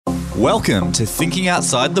Welcome to Thinking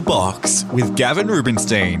Outside the Box with Gavin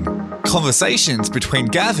Rubinstein. Conversations between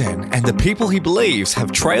Gavin and the people he believes have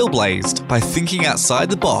trailblazed by thinking outside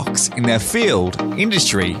the box in their field,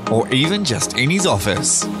 industry, or even just in his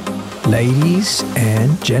office. Ladies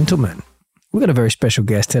and gentlemen, we've got a very special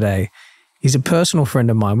guest today. He's a personal friend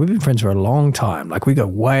of mine. We've been friends for a long time. Like, we go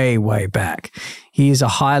way, way back. He is a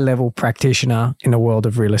high-level practitioner in the world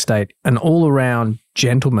of real estate, an all-around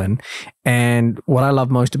gentleman. And what I love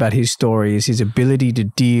most about his story is his ability to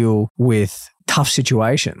deal with tough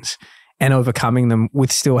situations and overcoming them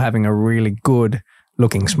with still having a really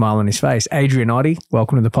good-looking smile on his face. Adrian Oddi,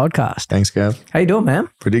 welcome to the podcast. Thanks, Gav. How you doing, man?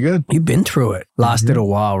 Pretty good. You've been through it. Lasted a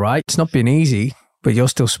while, right? It's not been easy, but you're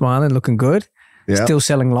still smiling, looking good. Yeah. Still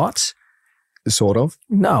selling lots. Sort of.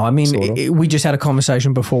 No, I mean, we just had a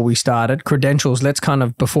conversation before we started. Credentials, let's kind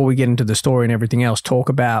of, before we get into the story and everything else, talk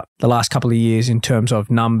about the last couple of years in terms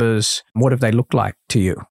of numbers. What have they looked like to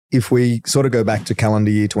you? If we sort of go back to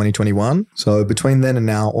calendar year 2021, so between then and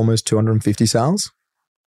now, almost 250 sales.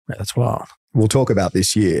 Yeah, that's wild. We'll talk about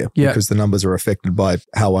this year because the numbers are affected by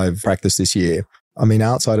how I've practiced this year. I mean,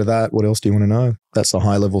 outside of that, what else do you want to know? That's the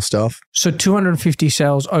high level stuff. So 250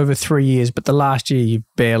 sales over 3 years, but the last year you've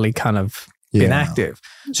barely kind of been active.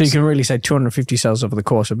 So you can really say 250 sales over the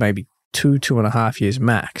course of maybe 2.5 years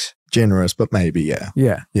max. Generous, but maybe, yeah.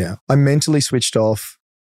 Yeah. I mentally switched off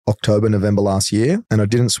October, November last year, and I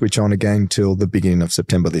didn't switch on again till the beginning of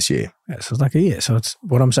September this year. Yeah, so it's like a year. So it's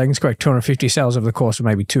what I'm saying is correct. 250 sales over the course of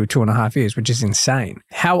maybe 2.5 years, which is insane.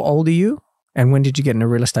 How old are you? And when did you get into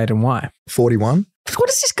real estate and why? 41. What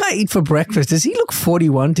does this guy eat for breakfast? Does he look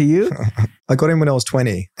 41 to you? I got in when I was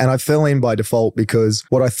 20 and I fell in by default because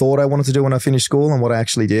what I thought I wanted to do when I finished school and what I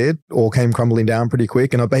actually did all came crumbling down pretty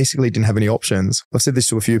quick, and I basically didn't have any options. I've said this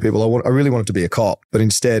to a few people. I really wanted to be a cop, but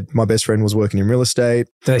instead my best friend was working in real estate.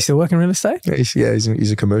 Do they still work in real estate? Yeah,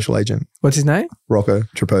 he's a commercial agent. What's his name? Rocco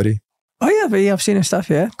Tripodi. Oh, yeah, but I've seen his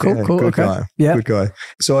stuff, yeah. Cool. Good Okay. guy. Yeah. Good guy.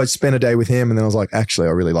 So I spent a day with him and then I was like, actually,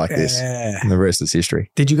 I really like this. And the rest is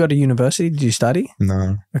history. Did you go to university? Did you study?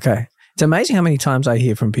 No. Okay. It's amazing how many times I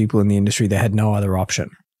hear from people in the industry that had no other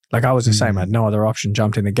option. Like, I was the same. I had no other option,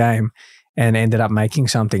 jumped in the game and ended up making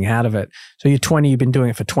something out of it. So you're 20, you've been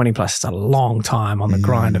doing it for 20 plus. It's a long time on the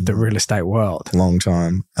grind of the real estate world. Long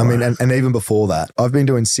time. I mean, and even before that, I've been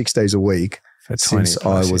doing 6 days a week since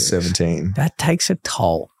I was 17. That takes a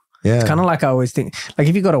toll. Yeah. It's kind of like I always think, like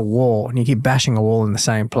if you got a wall and you keep bashing a wall in the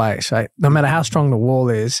same place, right? No matter how strong the wall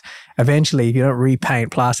is, eventually if you don't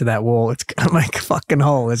repaint, plaster that wall, it's going to make a fucking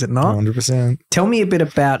hole, is it not? 100%. Tell me a bit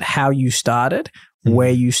about how you started,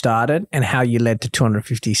 where you started, and how you led to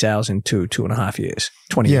 250 sales in 2.5 years,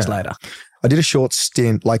 20 years later. I did a short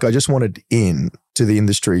stint, like I just wanted in to the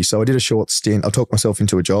industry. So I did a short stint. I talked myself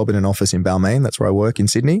into a job in an office in Balmain. That's where I work in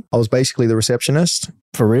Sydney. I was basically the receptionist.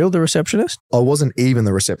 For real, the receptionist? I wasn't even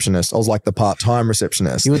the receptionist. I was like the part-time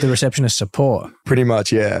receptionist. You were the receptionist support? Pretty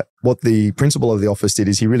much, yeah. What the principal of the office did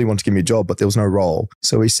is he really wanted to give me a job, but there was no role.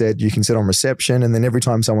 So he said, you can sit on reception, and then every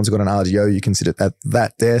time someone's got an RDO, you can sit at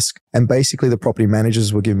that desk. And basically the property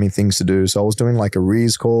managers were giving me things to do. So I was doing like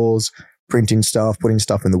arrears calls, printing stuff, putting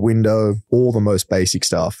stuff in the window, all the most basic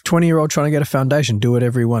stuff. 20-year-old trying to get a foundation, do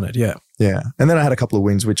whatever he wanted, yeah. Yeah. And then I had a couple of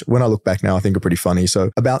wins, which when I look back now, I think are pretty funny.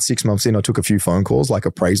 So about 6 months in, I took a few phone calls, like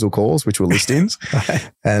appraisal calls, which were listings.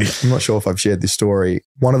 And I'm not sure if I've shared this story.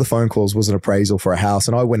 One of the phone calls was an appraisal for a house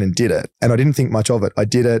and I went and did it. And I didn't think much of it. I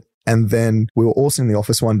did it. And then we were also in the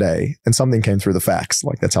office one day and something came through the fax.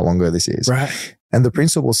 Like, that's how long ago this is. Right. And the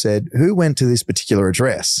principal said, who went to this particular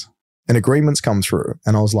address? And agreements come through.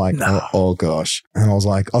 And I was like, oh gosh. And I was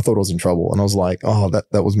like, I thought I was in trouble. And I was like, oh,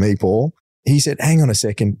 that was me, Paul. He said, hang on a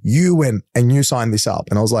second. You went and you signed this up.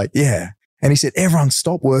 And I was like, yeah. And he said, everyone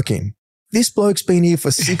stop working. This bloke's been here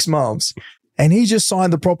for 6 months and he just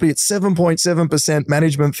signed the property at 7.7%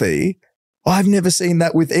 management fee. I've never seen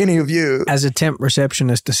that with any of you. As a temp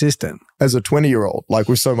receptionist assistant. As a 20-year-old, like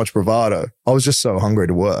with so much bravado. I was just so hungry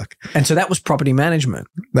to work. And so that was property management.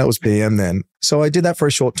 That was PM then. So I did that for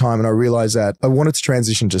a short time and I realized that I wanted to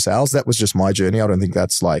transition to sales. That was just my journey. I don't think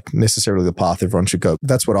that's like necessarily the path everyone should go.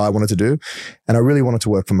 That's what I wanted to do. And I really wanted to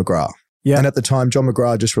work for McGrath. Yeah. And at the time, John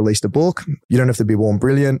McGrath just released a book, You Don't Have to Be Born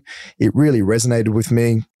Brilliant. It really resonated with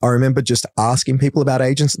me. I remember just asking people about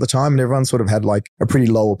agents at the time and everyone sort of had like a pretty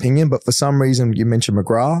low opinion. But for some reason, you mentioned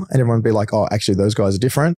McGrath and everyone would be like, oh, actually, those guys are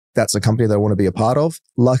different. That's a company that I want to be a part of.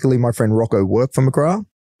 Luckily, my friend Rocco worked for McGrath.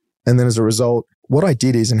 And then as a result, what I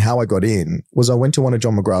did is, and how I got in, was I went to one of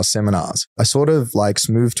John McGrath's seminars. I sort of like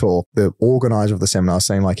smooth talk the organizer of the seminar,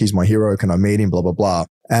 saying like, he's my hero, can I meet him, blah, blah, blah.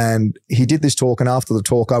 And he did this talk, and after the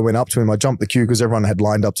talk, I went up to him. I jumped the queue because everyone had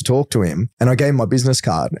lined up to talk to him. And I gave him my business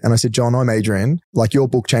card. And I said, John, I'm Adrian. Like, your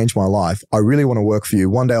book changed my life. I really want to work for you.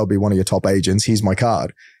 One day I'll be one of your top agents. Here's my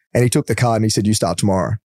card. And he took the card and he said, you start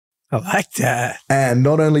tomorrow. I like that. And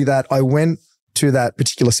not only that, I went to that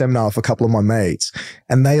particular seminar with a couple of my mates,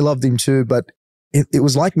 and they loved him too. But it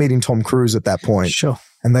was like meeting Tom Cruise at that point. Sure.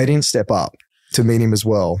 And they didn't step up to meet him as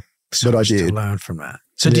well. So but I much did. to learn from that.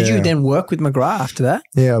 So did you then work with McGrath after that?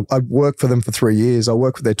 Yeah, I worked for them for 3 years. I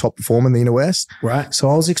worked with their top performer in the Inner West. Right. So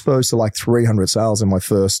I was exposed to like 300 sales in my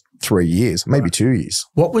first 3 years, maybe 2 years.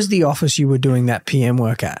 What was the office you were doing that PM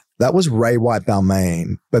work at? That was Ray White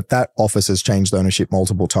Balmain, but that office has changed ownership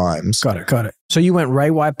multiple times. Got it. So you went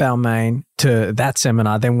Ray White Balmain to that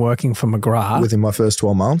seminar, then working for McGrath. Within my first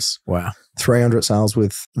 12 months. Wow. 300 sales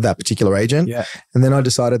with that particular agent. Yeah. And then I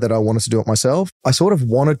decided that I wanted to do it myself. I sort of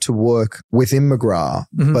wanted to work within McGrath,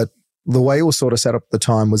 but the way it was sort of set up at the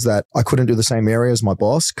time was that I couldn't do the same area as my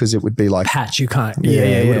boss because it would be like... Patch, you can't.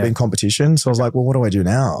 It would have been competition. So I was like, well, what do I do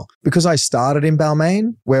now? Because I started in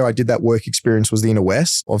Balmain, where I did that work experience was the Inner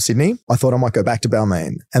West of Sydney. I thought I might go back to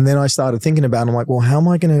Balmain. And then I started thinking about it. I'm like, well, how am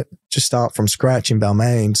I going to just start from scratch in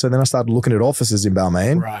Balmain? So then I started looking at offices in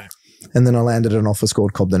Balmain. Right. And then I landed at an office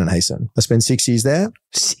called Cobden and Hayson. I spent 6 years there.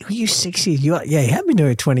 You 6 years? You have been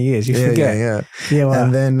doing it 20 years. You forget. Yeah. Wow.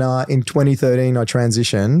 And then in 2013, I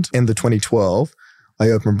transitioned. In the 2012, I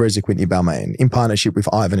opened Brunswick Whitney Balmain in partnership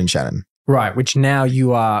with Ivan and Shannon. Right, which now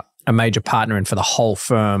you are a major partner in for the whole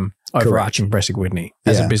firm, overarching Brunswick Whitney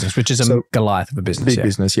as a business, which is a Goliath of a business. Big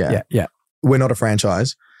business, yeah. We're not a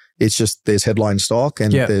franchise. It's just there's headline stock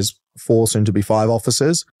and there's 4, soon to be 5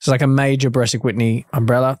 offices. So like a major Brunswick Whitney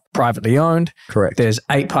umbrella, privately owned. Correct. There's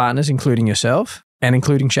 8 partners, including yourself and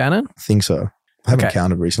including Shannon. I think so. I haven't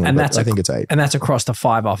counted recently, and I think it's 8. And that's across the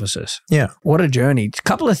 5 offices. Yeah. What a journey. A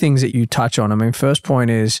couple of things that you touch on. I mean, first point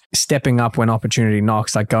is stepping up when opportunity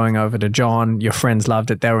knocks, like going over to John. Your friends loved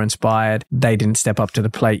it. They were inspired. They didn't step up to the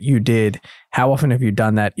plate. You did. How often have you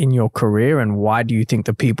done that in your career? And why do you think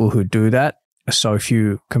the people who do that are so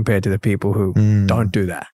few compared to the people who don't do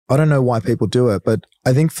that? I don't know why people do it, but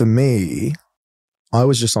I think for me, I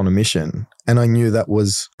was just on a mission and I knew that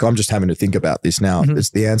was, I'm just having to think about this now.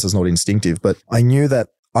 The answer's not instinctive, but I knew that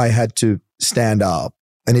I had to stand up.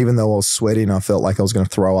 And even though I was sweating, I felt like I was going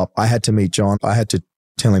to throw up. I had to meet John. I had to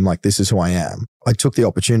tell him like, this is who I am. I took the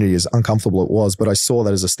opportunity, as uncomfortable it was, but I saw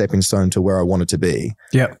that as a stepping stone to where I wanted to be.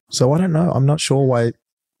 Yeah. So I don't know. I'm not sure why.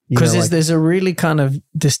 Because there's a really kind of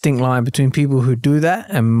distinct line between people who do that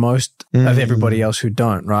and most of everybody else who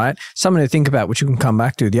don't, right? Something to think about, which you can come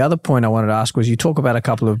back to. The other point I wanted to ask was you talk about a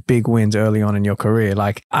couple of big wins early on in your career.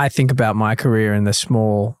 Like I think about my career and the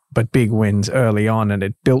small but big wins early on, and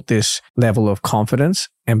it built this level of confidence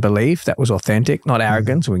and belief that was authentic, not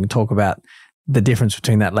arrogance. We can talk about the difference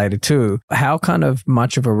between that later too. How kind of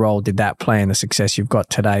much of a role did that play in the success you've got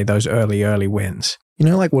today, those early wins? You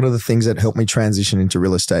know, like one of the things that helped me transition into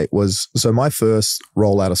real estate was, so my first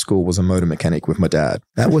role out of school was a motor mechanic with my dad.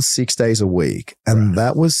 That was 6 days a week. And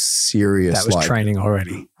that was serious. That was training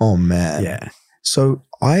already. Oh man. Yeah. So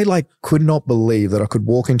I could not believe that I could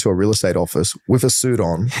walk into a real estate office with a suit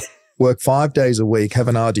on, work 5 days a week, have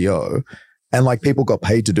an RDO, and people got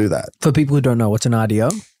paid to do that. For people who don't know, what's an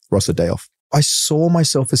RDO? Roster day off. I saw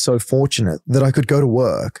myself as so fortunate that I could go to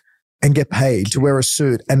work and get paid to wear a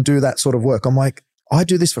suit and do that sort of work. I'm like, I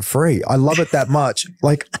do this for free. I love it that much.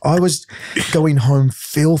 I was going home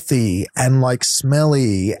filthy and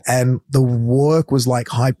smelly, and the work was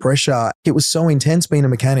high pressure. It was so intense being a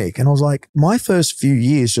mechanic. And I was like, my first few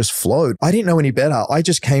years just flowed. I didn't know any better. I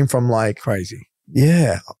just came from crazy.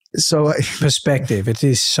 Yeah. So perspective, it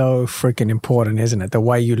is so freaking important, isn't it? The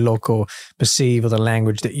way you look or perceive or the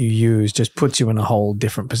language that you use just puts you in a whole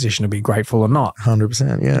different position to be grateful or not.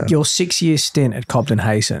 100%, yeah. Your 6-year stint at Cobden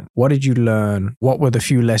Hayson, what did you learn? What were the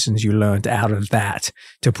few lessons you learned out of that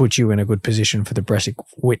to put you in a good position for the Brunswick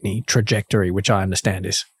Whitney trajectory, which I understand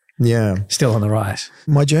is still on the rise?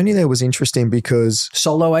 My journey there was interesting because...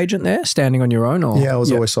 Solo agent there, standing on your own? Or? Yeah, I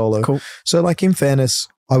was always solo. Cool. So in fairness,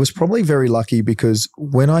 I was probably very lucky because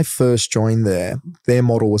when I first joined there, their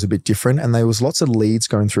model was a bit different and there was lots of leads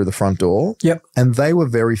going through the front door. Yep. And they were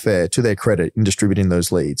very fair, to their credit, in distributing those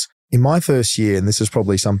leads. In my first year, and this is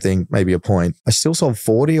probably something, maybe a point, I still sold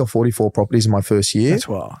 40 or 44 properties in my first year. That's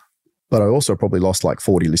wild. but I also probably lost like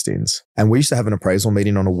 40 listings. And we used to have an appraisal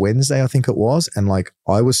meeting on a Wednesday, I think it was. And like,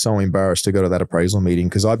 I was so embarrassed to go to that appraisal meeting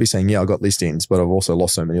because I'd be saying, yeah, I got listings, but I've also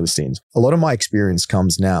lost so many listings. A lot of my experience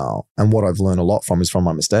comes now, and what I've learned a lot from is from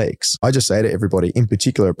my mistakes. I just say to everybody, in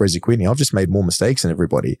particular at Brezzy Quidney, I've just made more mistakes than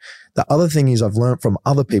everybody. The other thing is I've learned from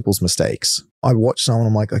other people's mistakes. I watch someone,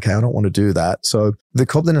 I'm like, okay, I don't want to do that. So the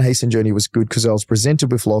Cobden and Hastings journey was good because I was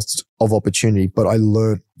presented with lots of opportunity, but I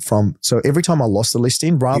learned from, so every time I lost the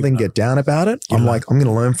listing, rather than get down about it, I'm like, I'm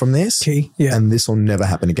going to learn from this and this will never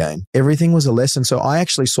happen again. Everything was a lesson. So I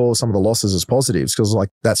actually saw some of the losses as positives because like,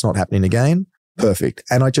 that's not happening again. Perfect.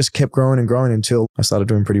 And I just kept growing and growing until I started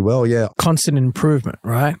doing pretty well. Yeah. Constant improvement,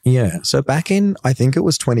 right? Yeah. So back in, I think it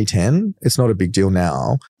was 2010. It's not a big deal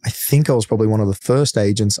now. I think I was probably one of the first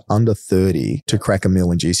agents under 30 to crack a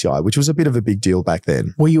mil in GCI, which was a bit of a big deal back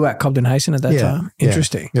then. Were you at Cobden Hastings at that time?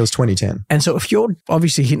 Interesting. Yeah. It was 2010. And so if you're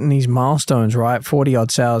obviously hitting these milestones, right? 40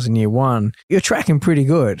 odd sales in year one, you're tracking pretty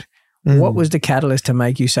good. What was the catalyst to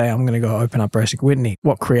make you say, I'm going to go open up Brezzy Quidney?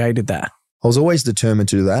 What created that? I was always determined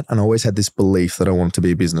to do that, and I always had this belief that I wanted to be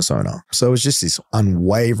a business owner. So it was just this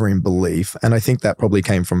unwavering belief, and I think that probably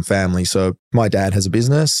came from family. So my dad has a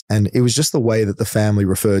business, and it was just the way that the family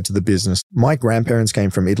referred to the business. My grandparents came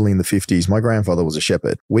from Italy in the 50s. My grandfather was a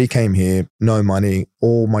shepherd. We came here, no money.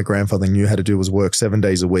 All my grandfather knew how to do was work 7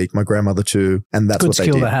 days a week. My grandmother too, and that's what they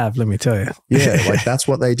did. Good skill to have, let me tell you. Yeah, like that's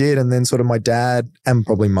what they did. And then sort of my dad and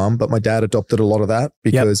probably mum, but my dad adopted a lot of that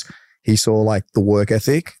because he saw like the work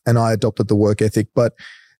ethic, and I adopted the work ethic. But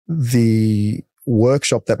the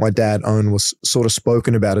workshop that my dad owned was sort of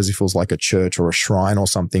spoken about as if it was like a church or a shrine or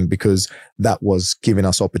something, because that was giving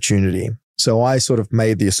us opportunity. So I sort of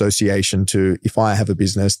made the association to, if I have a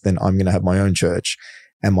business, then I'm going to have my own church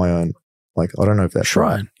and my own, like, I don't know if that's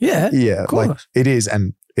shrine. Right. Yeah. Like it is,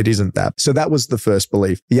 and it isn't that. So that was the first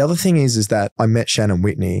belief. The other thing is that I met Shannon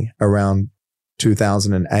Whitney around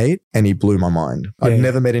 2008, and he blew my mind. I'd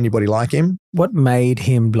never met anybody like him. What made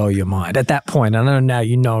him blow your mind at that point? I know now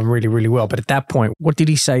you know him really, really well, but at that point, what did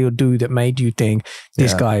he say or do that made you think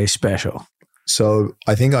this guy is special? So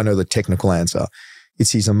I think I know the technical answer.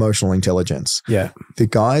 It's his emotional intelligence. Yeah. The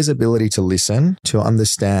guy's ability to listen, to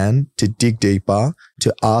understand, to dig deeper,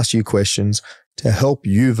 to ask you questions, to help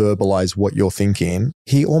you verbalize what you're thinking.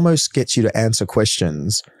 He almost gets you to answer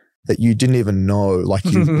questions that you didn't even know, like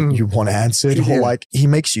you want answered, or like he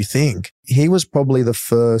makes you think. He was probably the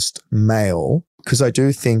first male, because I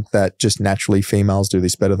do think that just naturally females do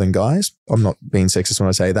this better than guys. I'm not being sexist when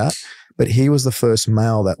I say that, but he was the first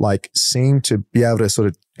male that like seemed to be able to sort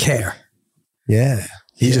of care. Yeah.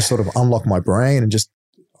 He just sort of unlocked my brain, and just,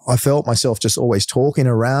 I felt myself just always talking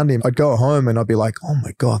around him. I'd go home and I'd be like, oh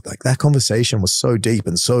my God, like that conversation was so deep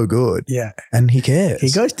and so good. Yeah. And he cares.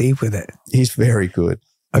 He goes deep with it. He's very good.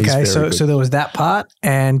 Okay, so there was that part.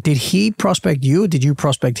 And did he prospect you, or did you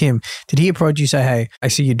prospect him? Did he approach you, say, hey, I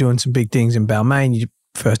see you're doing some big things in Balmain. You're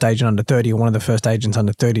first agent under 30, or one of the first agents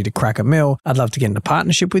under 30 to crack a mill. I'd love to get into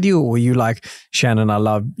partnership with you. Or were you like, Shannon, I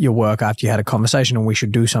love your work, after you had a conversation and we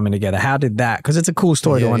should do something together? How did that? Because it's a cool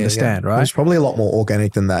story to understand, right? It was probably a lot more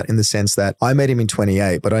organic than that, in the sense that I met him in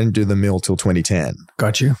 28, but I didn't do the mill till 2010.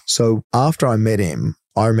 Got you. So after I met him,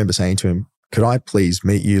 I remember saying to him, could I please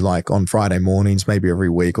meet you like on Friday mornings, maybe every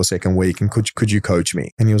week or second week? And could you coach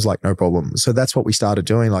me? And he was like, no problem. So that's what we started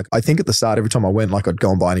doing. Like, I think at the start, every time I went, like I'd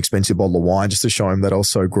go and buy an expensive bottle of wine just to show him that I was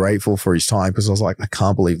so grateful for his time. Because I was like, I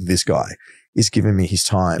can't believe this guy is giving me his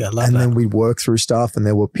time. Yeah, I love and that. then we'd work through stuff, and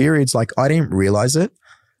there were periods like I didn't realize it,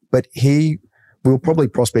 but we were probably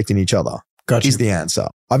prospecting each other. Gotcha. Is the answer.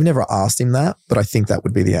 I've never asked him that, but I think that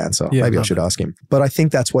would be the answer. Yeah, maybe I should ask him. But I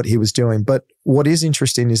think that's what he was doing. But what is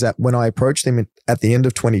interesting is that when I approached him at the end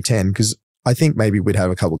of 2010, because I think maybe we'd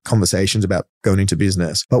have a couple of conversations about going into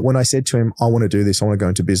business. But when I said to him, I want to do this, I want to go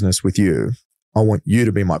into business with you, I want you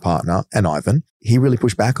to be my partner, and Ivan, he really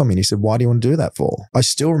pushed back on me and he said, why do you want to do that for? I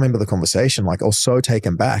still remember the conversation. Like, I was so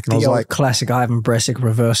taken back. And I was like, classic Ivan Bresic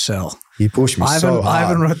reverse sell. He pushed me so hard.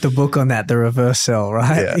 Ivan wrote the book on that, the reverse sell,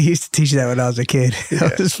 right? Yeah. He used to teach that when I was a kid.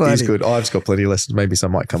 That was funny. He's good. I've got plenty of lessons. Maybe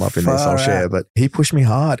some might come up in this. I'll share. But he pushed me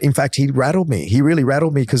hard. In fact, he rattled me. He really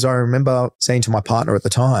rattled me, because I remember saying to my partner at the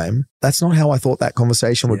time, that's not how I thought that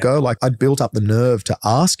conversation would go. Like, I'd built up the nerve to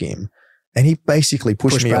ask him, and he basically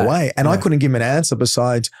pushed me away. And I couldn't give him an answer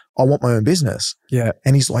besides, I want my own business. Yeah.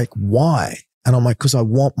 And he's like, why? And I'm like, because I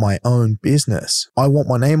want my own business. I want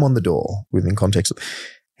my name on the door, within context.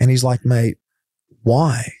 And he's like, mate,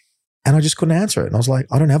 why? And I just couldn't answer it. And I was like,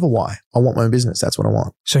 I don't have a why. I want my own business. That's what I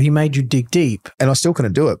want. So he made you dig deep. And I still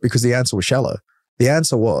couldn't do it because the answer was shallow. The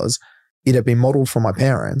answer was, it had been modeled from my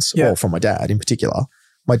parents, or from my dad in particular.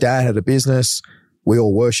 My dad had a business. We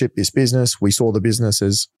all worship this business. We saw the business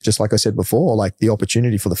as, just like I said before, like the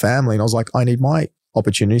opportunity for the family. And I was like, I need my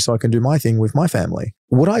opportunity so I can do my thing with my family.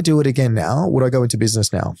 Would I do it again now? Would I go into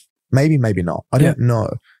business now? Maybe, maybe not. I don't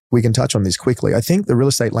know. We can touch on this quickly. I think the real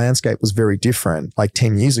estate landscape was very different like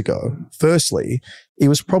 10 years ago. Firstly, it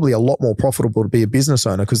was probably a lot more profitable to be a business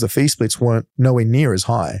owner because the fee splits weren't nowhere near as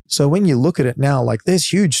high. So when you look at it now, like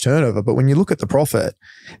there's huge turnover, but when you look at the profit,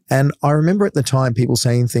 and I remember at the time people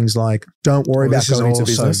saying things like, don't worry about going into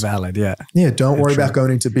business. This is all so valid, yeah. Yeah, don't worry about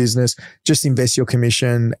going into business. Just invest your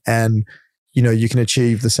commission and you can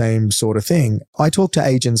achieve the same sort of thing. I talk to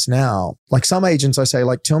agents now, like some agents I say,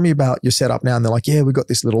 like, tell me about your setup now. And they're like, yeah, we've got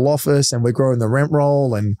this little office and we're growing the rent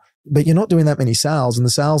roll but you're not doing that many sales and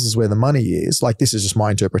the sales is where the money is. Like, this is just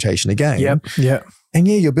my interpretation again. Yep. And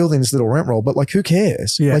yeah, you're building this little rent roll, but like, who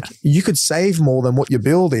cares? Yeah. Like, you could save more than what you're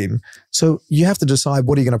building. So you have to decide,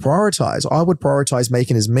 what are you going to prioritize? I would prioritize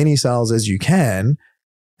making as many sales as you can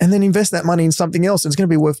and then invest that money in something else. It's going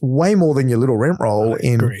to be worth way more than your little rent roll.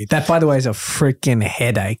 That, by the way, is a freaking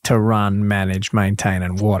headache to run, manage, maintain,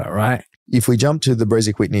 and water, right? If we jump to the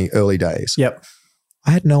Brezzy Whitney early days,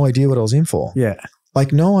 I had no idea what I was in for. Yeah.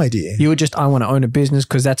 Like, no idea. You were just, I want to own a business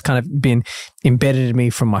because that's kind of been embedded in me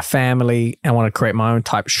from my family. I want to create my own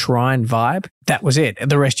type shrine vibe. That was it.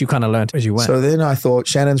 The rest you kind of learned as you went. So then I thought,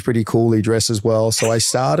 Shannon's pretty cool. He dresses well. So I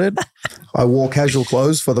started. I wore casual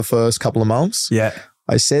clothes for the first couple of months. Yeah.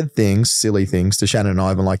 I said silly things to Shannon and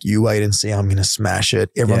Ivan, like, you wait and see, I'm going to smash it.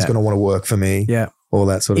 Everyone's going to want to work for me. Yeah. All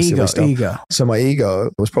that sort of silly stuff. Ego. So my ego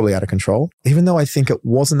was probably out of control, even though I think it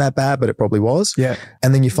wasn't that bad, but it probably was. Yeah.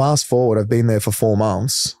 And then you fast forward, I've been there for 4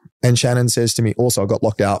 months. And Shannon says to me, also, I got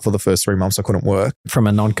locked out for the first 3 months. I couldn't work. From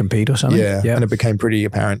a non-compete or something? Yeah. And it became pretty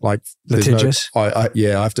apparent, like, litigious. I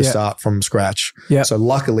have to start from scratch. Yeah. So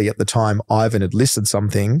luckily at the time, Ivan had listed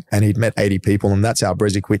something and he'd met 80 people. And that's how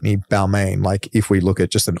Brezzy Whitney Balmain, like, if we look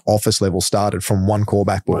at just an office level, started from one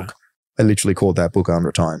callback book. Wow. I literally called that book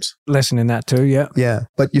 100 times. Lesson in that too, yeah. Yeah.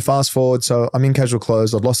 But you fast forward. So I'm in casual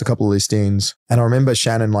clothes. I'd lost a couple of listings. And I remember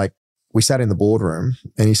Shannon, like, we sat in the boardroom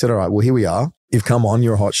and he said, all right, well, here we are. You've come on,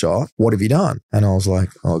 you're a hot shot. What have you done? And I was like,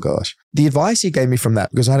 oh gosh. The advice he gave me from that,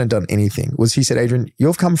 because I hadn't done anything, was he said, Adrian,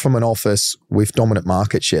 you've come from an office with dominant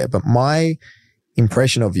market share, but my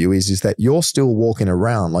impression of you is that you're still walking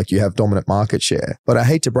around like you have dominant market share. But I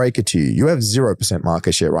hate to break it to you, you have 0%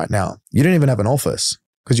 market share right now. You don't even have an office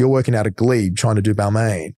because you're working out of Glebe trying to do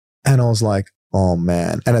Balmain. And I was like, oh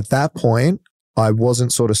man. And at that point, I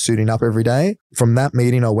wasn't sort of suiting up every day. From that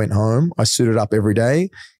meeting, I went home. I suited up every day.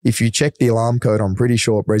 If you check the alarm code, I'm pretty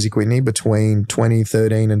sure at Brezzy Whitney between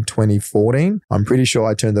 2013 and 2014, I'm pretty sure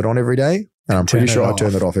I turned it on every day. And I'm pretty sure I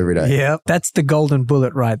turned it off every day. Yeah, that's the golden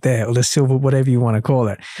bullet right there, or the silver, whatever you want to call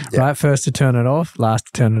it. Yeah. Right? First to turn it off, last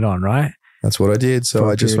to turn it on, right? That's what I did. So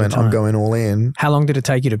I just went, I'm going all in. How long did it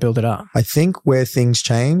take you to build it up? I think where things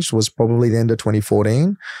changed was probably the end of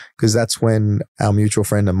 2014, because that's when our mutual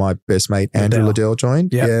friend and my best mate, Andrew Liddell,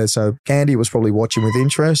 joined. Yep. Yeah. So Andy was probably watching with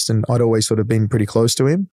interest and I'd always sort of been pretty close to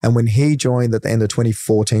him. And when he joined at the end of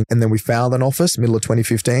 2014 and then we found an office, middle of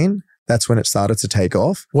 2015, that's when it started to take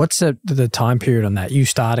off. What's the time period on that? You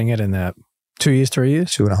starting it in the 2 years, 3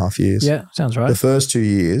 years? 2.5 years. Yeah, sounds right. The first 2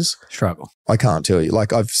 years. Struggle. I can't tell you.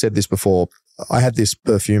 Like I've said this before, I had this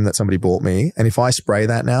perfume that somebody bought me, and if I spray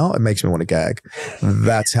that now, it makes me want to gag.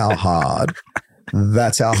 That's how hard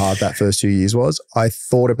that first 2 years was. I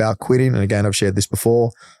thought about quitting, and again, I've shared this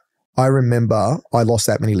before. I remember I lost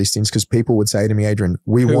that many listings because people would say to me, Adrian,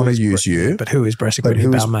 we want to use you. But who is Brezzy Whitney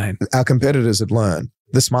Balmain? Our competitors had learned.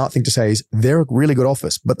 The smart thing to say is they're a really good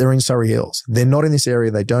office, but they're in Surrey Hills. They're not in this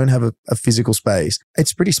area. They don't have a physical space.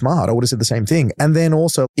 It's pretty smart. I would have said the same thing. And then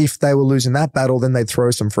also, if they were losing that battle, then they'd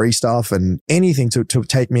throw some free stuff and anything to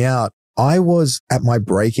take me out. I was at my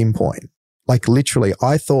breaking point. Like literally,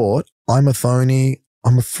 I thought, I'm a phony.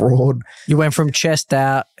 I'm a fraud. You went from chest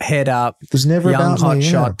out, head up, it was never young about hot me,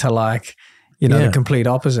 shot to like, the complete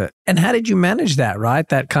opposite. And how did you manage that, right?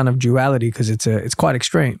 That kind of duality, because it's quite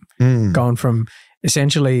extreme. Going from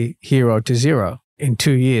essentially hero to zero in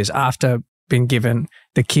 2 years after being given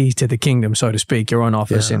the keys to the kingdom, so to speak, your own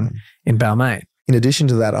office in Balmain. In addition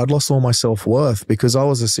to that, I'd lost all my self-worth because I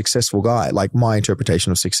was a successful guy, like my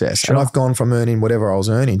interpretation of success. Sure. And I've gone from earning whatever I was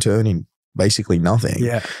earning to earning basically nothing.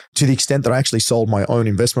 Yeah. To the extent that I actually sold my own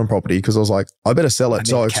investment property because I was like, I better sell it.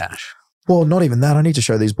 I need cash. Well, not even that. I need to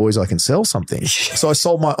show these boys I can sell something. So I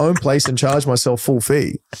sold my own place and charged myself full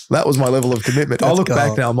fee. That was my level of commitment. I look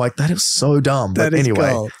back now, I'm like, that is so dumb. But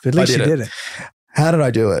anyway, at least you did it. How did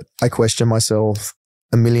I do it? I questioned myself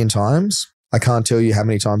a million times. I can't tell you how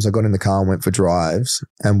many times I got in the car and went for drives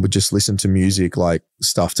and would just listen to music, like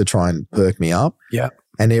stuff to try and perk me up. Yeah.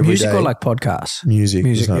 And every music day, or like podcasts? Music.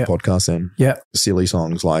 There's no yeah. podcast then. Yeah. Silly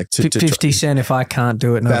songs like 50 Cent, if I can't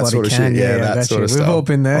do it, nobody sort of can. shit. Yeah, that sort of stuff. We've all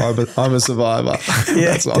been there. I'm a survivor.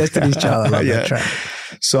 Yeah, Destiny's Child. I love Yeah. that track.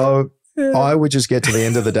 So I would just get to the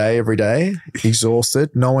end of the day every day, exhausted,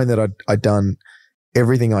 knowing that I'd done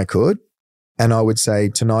everything I could. And I would say,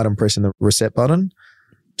 tonight I'm pressing the reset button.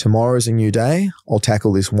 Tomorrow's a new day. I'll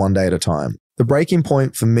tackle this one day at a time. The breaking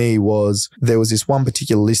point for me was there was this one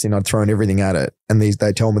particular listing, I'd thrown everything at it, and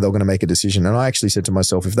they told me they were going to make a decision. And I actually said to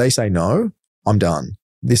myself, if they say no, I'm done.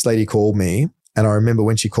 This lady called me, and I remember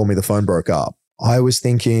when she called me, the phone broke up. I was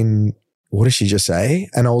thinking, what did she just say?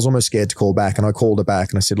 And I was almost scared to call back. And I called her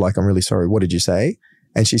back and I said, like, I'm really sorry. What did you say?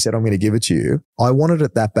 And she said, I'm going to give it to you. I wanted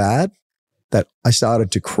it that bad that I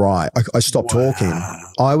started to cry. I stopped talking.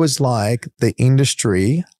 I was like, the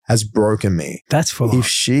industry has broken me. That's full. If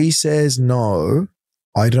she says no,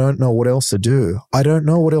 I don't know what else to do. I don't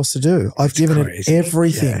know what else to do. I've given it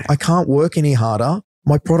everything. Yeah. I can't work any harder.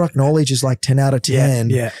 My product knowledge is like 10 out of 10.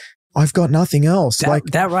 Yeah. I've got nothing else.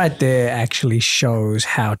 That right there actually shows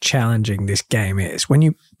how challenging this game is. When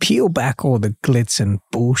you peel back all the glitz and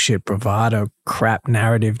bullshit, bravado, crap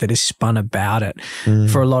narrative that is spun about it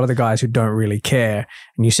for a lot of the guys who don't really care,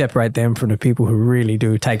 and you separate them from the people who really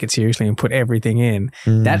do take it seriously and put everything in,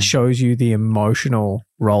 that shows you the emotional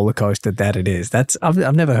roller coaster that it is.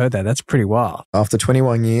 I've never heard that. That's pretty wild. After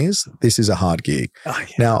 21 years, this is a hard gig. Oh,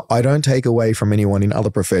 yeah. Now, I don't take away from anyone in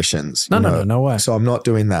other professions. No way. So I'm not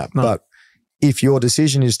doing that. No. But if your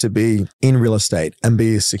decision is to be in real estate and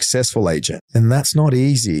be a successful agent, then that's not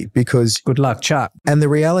easy because good luck, Chuck. And the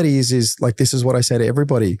reality is like, this is what I say to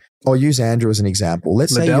everybody. I'll use Andrew as an example.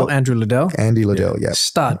 Let's say Andrew Liddell. Andy Liddell, yeah.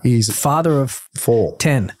 Stud. He's father of 4.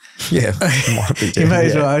 10. Yeah. Might be 10, You may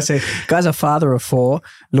as well. I say, guy's a father of 4,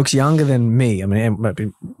 looks younger than me. I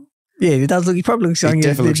mean, yeah, he does look, he probably looks younger. He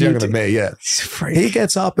definitely looks younger than me, yeah. He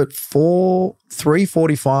gets up at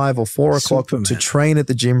 3:45 or 4 o'clock to train at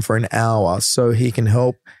the gym for an hour so he can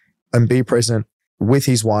help and be present with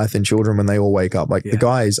his wife and children when they all wake up. Like the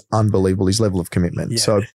guy is unbelievable, his level of commitment.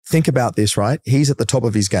 So think about this, right? He's at the top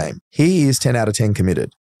of his game. He is 10 out of 10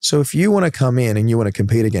 committed. So if you want to come in and you want to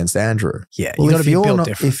compete against Andrew, well, if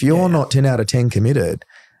you're not 10 out of 10 committed,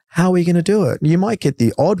 how are you going to do it? You might get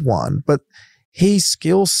the odd one, but his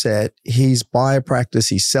skill set, his buyer practice,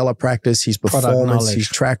 his seller practice, his performance, his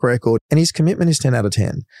track record, and his commitment is 10 out of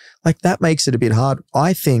 10. Like that makes it a bit hard.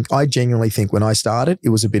 I genuinely think when I started, it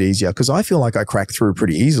was a bit easier because I feel like I cracked through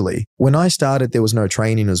pretty easily. When I started, there was no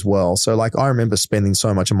training as well. So like I remember spending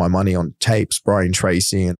so much of my money on tapes, Brian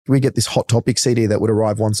Tracy, and we get this Hot Topic CD that would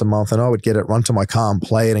arrive once a month and I would get it, run to my car and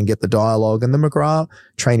play it and get the dialogue. And the McGrath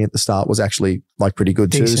training at the start was actually like pretty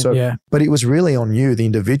good too. So, but it was really on you, the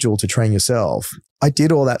individual, to train yourself. I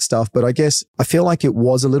did all that stuff, but I guess I feel like it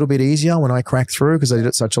was a little bit easier when I cracked through because I did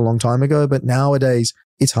it such a long time ago. But nowadays,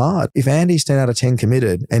 it's hard. If Andy's 10 out of 10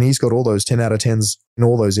 committed and he's got all those 10 out of 10s in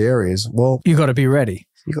all those areas, well, you got to be ready.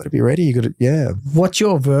 You got to be ready. What's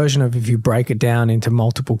your version of, if you break it down into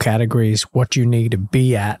multiple categories, what you need to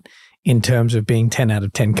be at in terms of being 10 out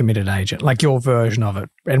of 10 committed agent? Like your version of it,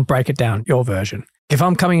 and break it down, your version. If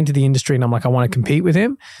I'm coming into the industry and I'm like, I want to compete with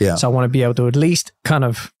him. Yeah. So I want to be able to at least kind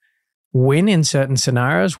of win in certain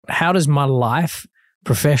scenarios. How does my life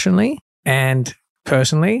professionally and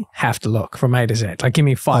personally have to look from A to Z? Like, give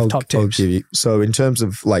me 5 top tips. I'll give you. So in terms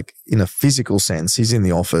of like in a physical sense, he's in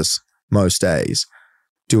the office most days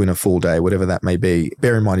doing a full day, whatever that may be.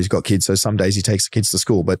 Bear in mind, he's got kids. So some days he takes the kids to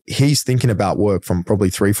school, but he's thinking about work from probably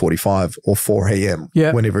 3:45 or 4 a.m.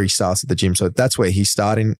 Whenever he starts at the gym. So that's where he's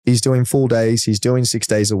starting. He's doing full days. He's doing 6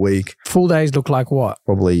 days a week. Full days look like what?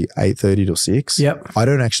 Probably 8:30 to 6. Yep. I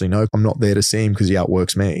don't actually know. I'm not there to see him because he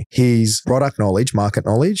outworks me. His product knowledge, market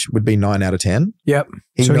knowledge would be 9 out of 10. Yep.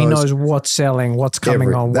 He knows what's selling, what's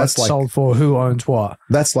coming on, what's sold for, who owns what.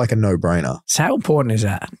 That's like a no-brainer. So how important is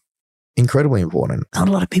that? Incredibly important. Not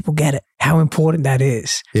a lot of people get it, how important that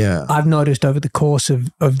is. Yeah. I've noticed over the course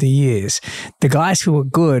of the years, the guys who are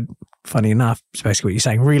good, funny enough, it's basically what you're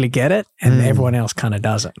saying, really get it, and everyone else kind of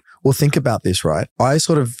doesn't. Well, think about this, right? I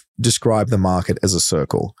sort of describe the market as a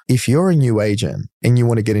circle. If you're a new agent and you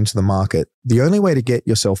want to get into the market, the only way to get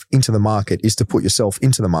yourself into the market is to put yourself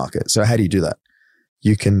into the market. So how do you do that?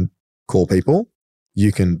 You can call people.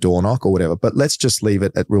 You can door knock or whatever, but let's just leave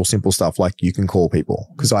it at real simple stuff like you can call people,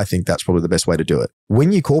 because I think that's probably the best way to do it.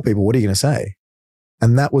 When you call people, what are you going to say?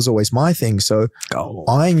 And that was always my thing. So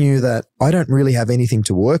I knew that I don't really have anything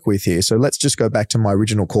to work with here. So let's just go back to my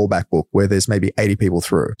original callback book where there's maybe 80 people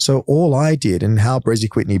through. So all I did, and how Brezzy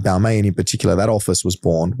Whitney Balmain in particular, that office was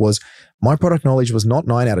born, was my product knowledge was not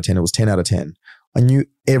 9 out of 10. It was 10 out of 10. I knew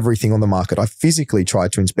everything on the market. I physically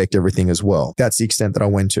tried to inspect everything as well. That's the extent that I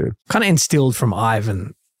went to. Kind of instilled from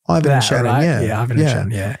Ivan and Shannon, right? yeah. Ivan and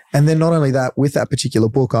Shannon, yeah. And then not only that, with that particular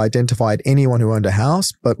book, I identified anyone who owned a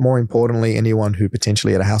house, but more importantly, anyone who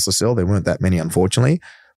potentially had a house to sell. There weren't that many, unfortunately,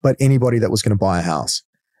 but anybody that was going to buy a house.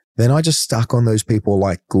 Then I just stuck on those people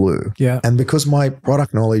like glue. Yeah. And because my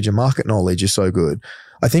product knowledge and market knowledge is so good,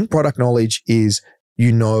 I think product knowledge is,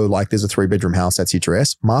 like there's a 3-bedroom house, that's your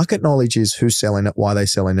address. Market knowledge is who's selling it, why they're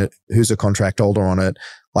selling it, who's a contract holder on it,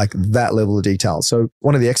 like that level of detail. So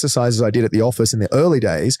one of the exercises I did at the office in the early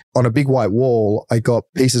days, on a big white wall, I got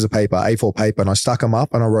pieces of paper, A4 paper, and I stuck them up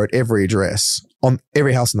and I wrote every address on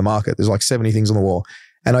every house in the market. There's like 70 things on the wall.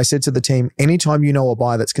 And I said to the team, anytime you know a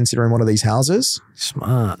buyer that's considering one of these houses,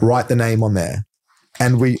 smart, write the name on there.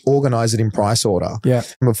 And we organize it in price order. Yeah.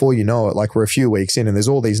 And before you know it, like we're a few weeks in and there's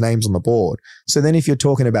all these names on the board. So then if you're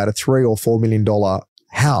talking about a $3 or $4 million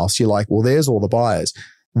house, you're like, well, there's all the buyers.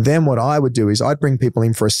 Then what I would do is I'd bring people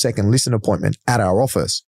in for a second listen appointment at our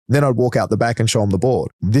office. Then I'd walk out the back and show them the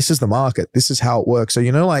board. This is the market. This is how it works. So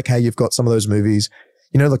like how you've got some of those movies,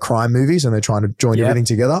 the crime movies and they're trying to join everything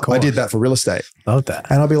together. I did that for real estate. Love that.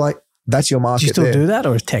 And I'd be like, that's your market. Do you still do that,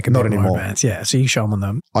 or is tech a not bit more anymore? Advanced? Yeah, so you show them on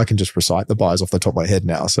them. I can just recite the buyers off the top of my head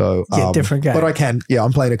now. So different game. But I can. Yeah,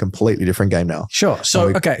 I'm playing a completely different game now. Sure.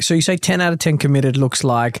 So so you say 10 out of 10 committed looks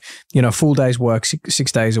like full days work,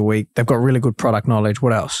 6 days a week. They've got really good product knowledge.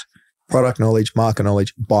 What else? Product knowledge, market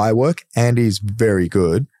knowledge, buyer work, and he's very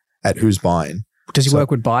good at who's buying. Does he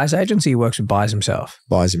work with buyers agents or he works with buyers himself?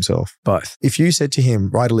 Buys himself. Both. If you said to him,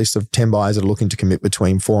 write a list of 10 buyers that are looking to commit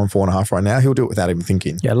between 4 and 4.5 right now, he'll do it without even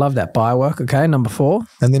thinking. Yeah, I love that. Buyer work. Okay, number 4.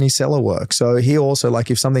 And then his seller work. So he also,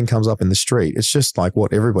 like if something comes up in the street, it's just like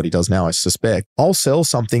what everybody does now, I suspect. I'll sell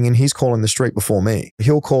something and he's calling the street before me.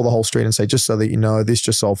 He'll call the whole street and say, just so that you know, this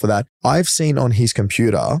just sold for that. I've seen on his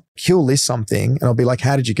computer, he'll list something and I'll be like,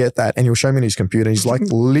 how did you get that? And he'll show me on his computer. And he's like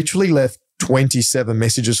literally left 27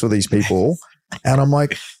 messages for these people. And I'm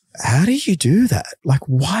like, how do you do that? Like,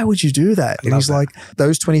 why would you do that? And he's like,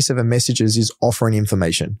 those 27 messages is offering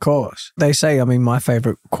information. Of course. They say, my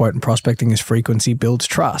favorite quote in prospecting is frequency builds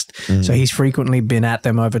trust. So he's frequently been at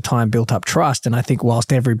them over time, built up trust. And I think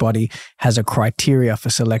whilst everybody has a criteria for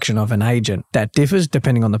selection of an agent that differs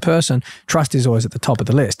depending on the person, trust is always at the top of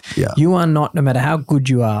the list. Yeah. You are not, no matter how good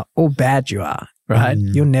you are or bad you are, right?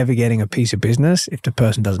 You're never getting a piece of business if the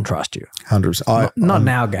person doesn't trust you. 100%. Not in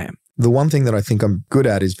our game. The one thing that I think I'm good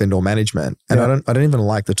at is vendor management. And I don't even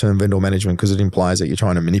like the term vendor management because it implies that you're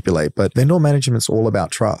trying to manipulate. But vendor management's all about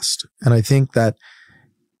trust. And I think that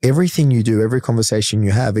everything you do, every conversation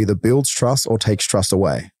you have either builds trust or takes trust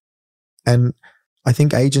away. And I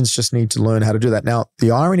think agents just need to learn how to do that. Now, the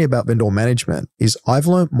irony about vendor management is I've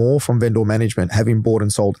learned more from vendor management having bought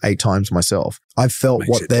and sold 8 times myself. I've felt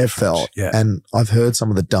what they've felt. Yeah. And I've heard some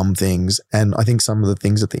of the dumb things. And I think some of the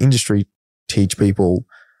things that the industry teach people.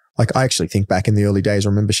 Like I actually think back in the early days, I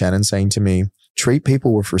remember Shannon saying to me, treat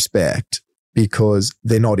people with respect because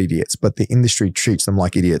they're not idiots, but the industry treats them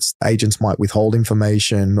like idiots. Agents might withhold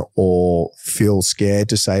information or feel scared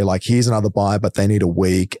to say like, here's another buyer, but they need a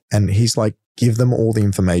week. And he's like, give them all the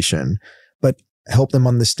information, but help them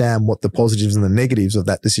understand what the positives and the negatives of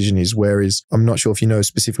that decision is. Whereas I'm not sure if you know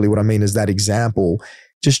specifically what I mean is that example,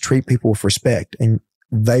 just treat people with respect and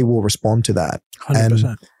they will respond to that. 100%.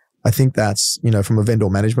 And I think that's, from a vendor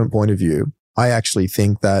management point of view, I actually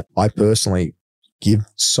think that I personally give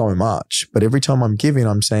so much, but every time I'm giving,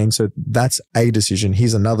 I'm saying, so that's a decision.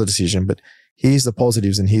 Here's another decision, but here's the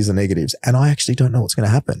positives and here's the negatives. And I actually don't know what's going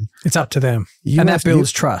to happen. It's up to them. And that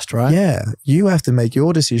builds trust, right? Yeah. You have to make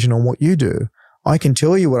your decision on what you do. I can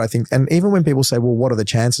tell you what I think. And even when people say, well, what are the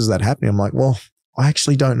chances of that happening? I'm like, well, I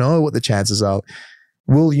actually don't know what the chances are.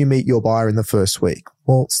 Will you meet your buyer in the first week?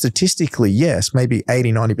 Well, statistically, yes, maybe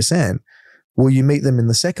 80, 90%. Will you meet them in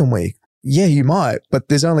the second week? Yeah, you might, but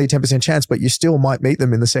there's only a 10% chance, but you still might meet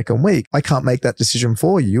them in the second week. I can't make that decision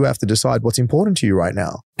for you. You have to decide what's important to you right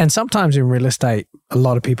now. And sometimes in real estate, a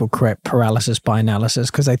lot of people create paralysis by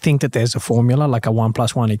analysis because they think that there's a formula like a 1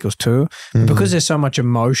 + 1 = 2. And because there's so much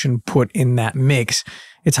emotion put in that mix,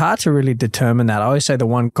 it's hard to really determine that. I always say the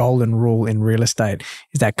one golden rule in real estate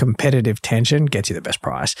is that competitive tension gets you the best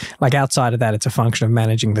price. Like outside of that, it's a function of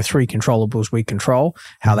managing the 3 controllables we control,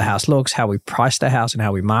 how the house looks, how we price the house, and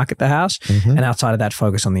how we market the house. And outside of that,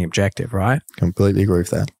 focus on the objective, right? Completely agree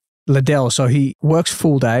with that. Liddell, so he works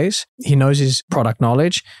full days. He knows his product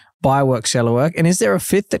knowledge. Buyer work, seller work. And is there a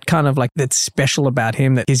fit that kind of like that's special about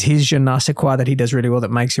him that is his je ne sais quoi that he does really well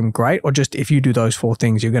that makes him great? Or just if you do those 4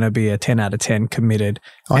 things, you're going to be a 10 out of 10 committed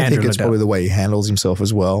I think it's probably the way he handles himself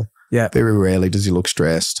as well. Yeah. Very rarely does he look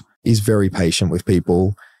stressed. He's very patient with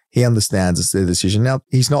people. He understands it's their decision. Now,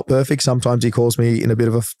 he's not perfect. Sometimes he calls me in a bit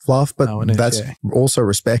of a fluff, but also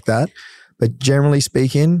respect that. But generally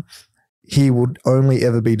speaking, he would only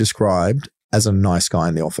ever be described as a nice guy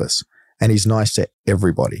in the office. And he's nice to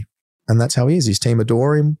everybody. And that's how he is. His team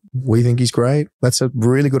adore him. We think he's great. That's a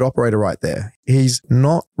really good operator right there. He's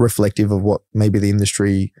not reflective of what maybe the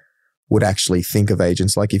industry would actually think of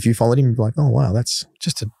agents. Like if you followed him, you'd be like, oh, wow, that's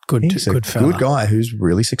just a good fella. Good guy who's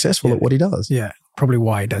really successful at what he does. Yeah, probably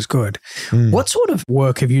why he does good. What sort of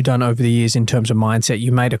work have you done over the years in terms of mindset?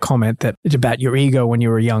 You made a comment that it's about your ego when you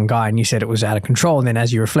were a young guy and you said it was out of control. And then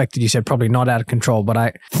as you reflected, you said probably not out of control. But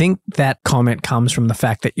I think that comment comes from the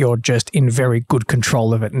fact that you're just in very good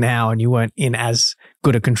control of it now and you weren't in as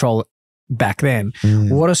good a control back then.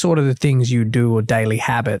 What are sort of the things you do or daily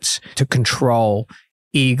habits to control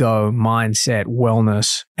ego, mindset,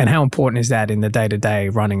 wellness, and how important is that in the day-to-day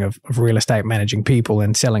running of real estate, managing people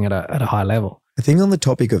and selling at a high level? I think on the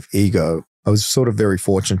topic of ego, I was sort of very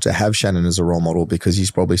fortunate to have Shannon as a role model because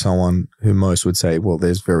he's probably someone who most would say, well,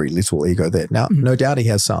 there's very little ego there. Now, no doubt he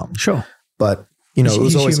has some. Sure. But you know,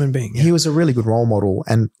 he's a human being. He was a really good role model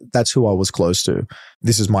and that's who I was close to.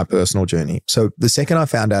 This is my personal journey. So the second I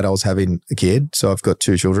found out I was having a kid, so I've got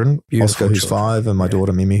two children, Oscar who's 5 and my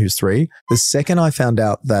daughter Mimi who's 3. The second I found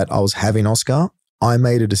out that I was having Oscar, I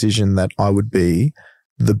made a decision that I would be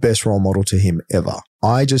the best role model to him ever.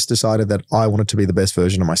 I just decided that I wanted to be the best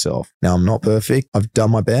version of myself. Now I'm not perfect. I've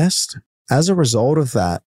done my best. As a result of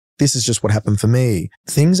that, this is just what happened for me.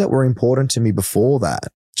 Things that were important to me before that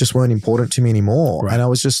just weren't important to me anymore. Right. And I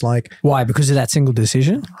was just like... Why? Because of that single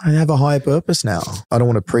decision? I have a higher purpose now. I don't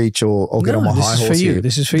want to preach or get on my high horse here.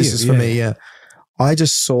 This is for you. This is for me, yeah. I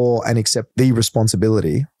just saw and accept the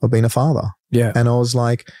responsibility of being a father. Yeah. And I was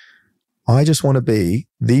like, I just want to be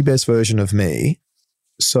the best version of me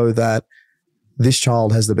so that this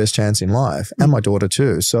child has the best chance in life and my daughter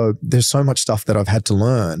too. So there's so much stuff that I've had to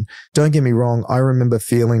learn. Don't get me wrong. I remember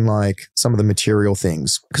feeling like some of the material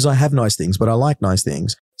things, because I have nice things, but I like nice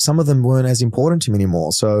things. Some of them weren't as important to me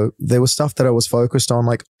anymore. So there was stuff that I was focused on.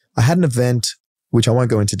 Like I had an event, which I won't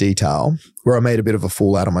go into detail, where I made a bit of a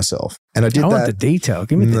fool out of myself. And I did that. I want the detail.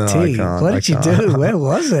 Give me the tea. What did you do? Where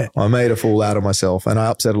was it? I made a fool out of myself and I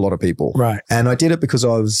upset a lot of people. Right. And I did it because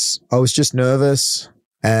I was just nervous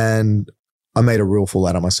and I made a real fool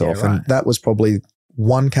out of myself. Yeah, right. And that was probably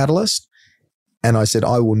one catalyst. And I said,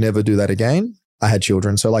 I will never do that again. I had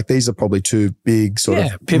children. So like these are probably two big sort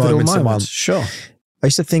of pivotal moments. Sure. I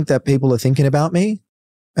used to think that people are thinking about me.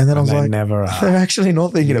 And then I was like, never are. They're actually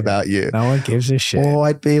not thinking about you. No one gives a shit. Or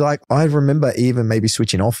I'd be like, I remember even maybe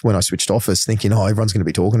switching off when I switched office thinking, oh, everyone's going to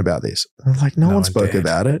be talking about this. And I'm like, no one spoke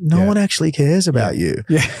about it. No one actually cares about you.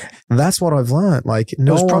 Yeah. That's what I've learned. Like, it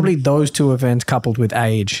was probably those two events coupled with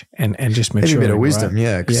age and just maturity. Maybe a bit of wisdom,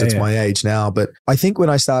 right? Because it's my age now. But I think when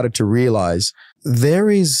I started to realize there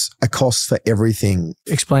is a cost for everything.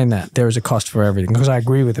 Explain that. There is a cost for everything, because I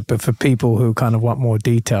agree with it. But for people who kind of want more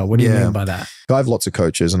detail, what do you mean by that? I have lots of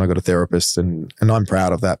coaches and I've got a therapist and I'm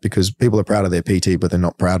proud of that because people are proud of their PT, but they're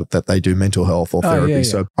not proud that they do mental health or therapy.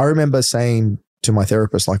 So I remember saying to my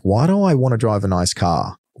therapist, like, why do I want to drive a nice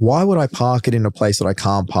car? Why would I park it in a place that I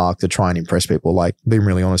can't park to try and impress people? Like, being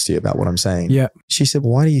really honest here about what I'm saying. Yeah. She said,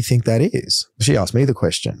 why do you think that is? She asked me the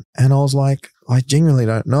question. And I was like, I genuinely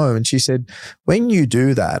don't know. And she said, when you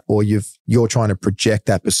do that or you're trying to project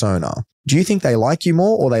that persona, do you think they like you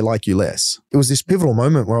more or they like you less? It was this pivotal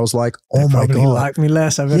moment where I was like, oh my God. They like me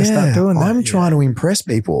less. I better start doing that. I'm trying to impress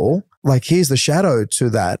people. Like, here's the shadow to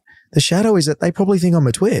that. The shadow is that they probably think I'm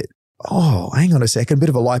a twit. Oh, hang on a second, bit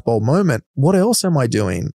of a light bulb moment. What else am I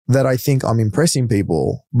doing that I think I'm impressing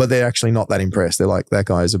people, but they're actually not that impressed? They're like, that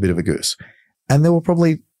guy is a bit of a goose. And there were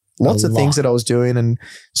probably lots of things that I was doing, and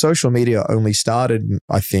social media only started,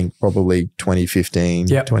 I think, probably 2015,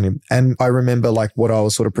 20. And I remember like what I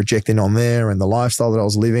was sort of projecting on there and the lifestyle that I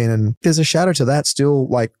was living. And there's a shadow to that still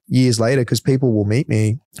like years later, because people will meet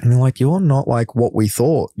me and they're like, you're not like what we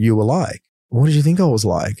thought you were like. What did you think I was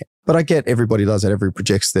like? But I get everybody does that. Everybody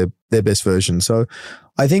projects their best version. So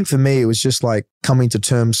I think for me, it was just like coming to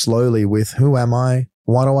terms slowly with who am I?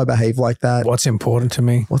 Why do I behave like that? What's important to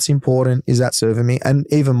me? What's important? Is that serving me? And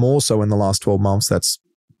even more so in the last 12 months, that's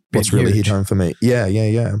what's really hit home for me. Yeah.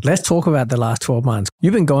 Let's talk about the last 12 months.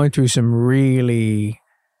 You've been going through some really,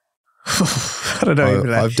 I don't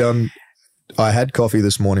know. I had coffee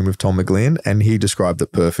this morning with Tom McGlynn and he described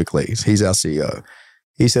it perfectly. He's our CEO.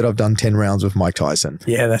 He said, I've done 10 rounds with Mike Tyson.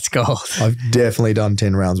 Yeah, that's gold. I've definitely done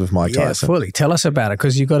 10 rounds with Mike Tyson. Yeah, fully. Tell us about it,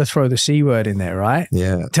 because you've got to throw the C word in there, right?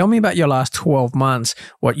 Yeah. Tell me about your last 12 months,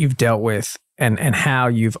 what you've dealt with, and how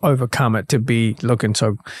you've overcome it to be looking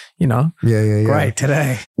so, great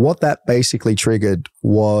today. What that basically triggered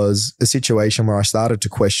was a situation where I started to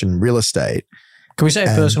question real estate. Can we say a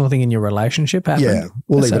personal thing in your relationship happened? Yeah,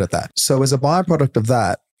 we'll leave it at that. So as a byproduct of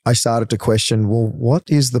that, I started to question, well, what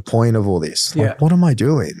is the point of all this? Like, what am I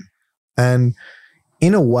doing? And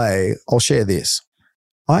in a way, I'll share this.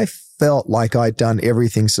 I felt like I'd done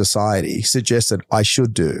everything society suggested I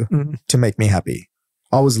should do to make me happy.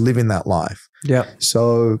 I was living that life. Yeah.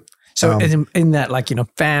 So in that, like,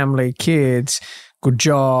 family, kids, good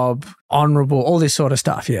job, honorable, all this sort of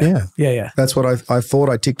stuff. Yeah. That's what I thought.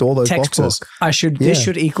 I ticked all those boxes. This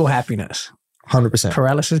should equal happiness. 100%.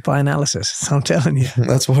 Paralysis by analysis. I'm telling you.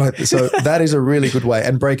 That's what so that is a really good way.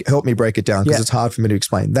 And help me break it down because it's hard for me to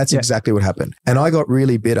explain. That's exactly what happened. And I got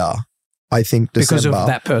really bitter, I think, December. Because of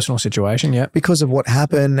that personal situation, because of what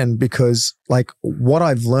happened, and because what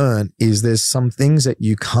I've learned is there's some things that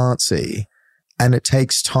you can't see, and it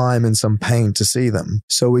takes time and some pain to see them.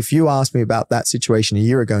 So if you asked me about that situation a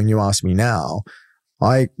year ago and you ask me now,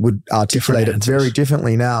 I would articulate it very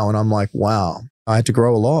differently now. And I'm like, wow, I had to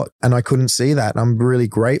grow a lot and I couldn't see that. And I'm really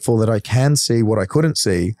grateful that I can see what I couldn't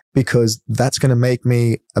see, because that's going to make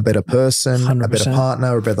me a better person, 100%. A better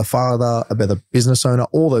partner, a better father, a better business owner,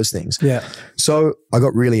 all those things. Yeah. So I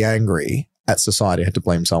got really angry at society. I had to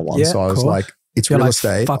blame someone. So I was like, it's real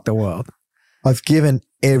estate. Fuck the world. I've given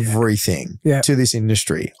everything to this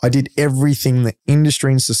industry. I did everything the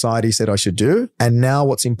industry and society said I should do. And now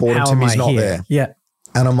what's important to me is not there. Yeah.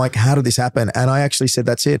 And I'm like, how did this happen? And I actually said,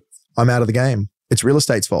 that's it. I'm out of the game. It's real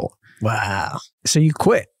estate's fault. Wow. So you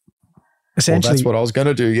quit. Essentially. Well, that's what I was going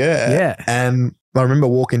to do. Yeah. And I remember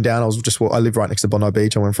walking down. I live right next to Bondi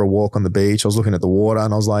Beach. I went for a walk on the beach. I was looking at the water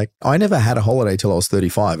and I was like, I never had a holiday till I was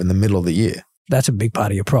 35 in the middle of the year. That's a big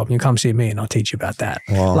part of your problem. You come see me and I'll teach you about that.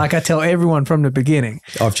 Wow. Like I tell everyone from the beginning.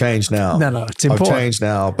 I've changed now. No, it's important. I've changed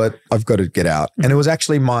now, but I've got to get out. And it was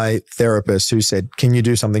actually my therapist who said, can you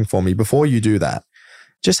do something for me? Before you do that,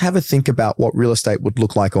 just have a think about what real estate would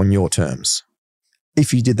look like on your terms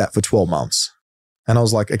if you did that for 12 months. And I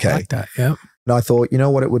was like, okay. I like that, yeah. And I thought, you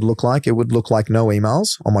know what it would look like? It would look like no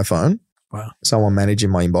emails on my phone. Wow. Someone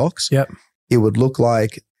managing my inbox. Yep. It would look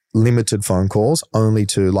like limited phone calls only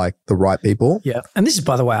to like the right people. Yeah. And this is,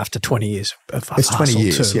 by the way, after 20 years of it's 20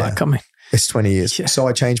 years. Too. Yeah. It's 20 years. Yeah. So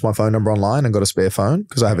I changed my phone number online and got a spare phone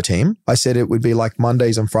because I have a team. I said it would be like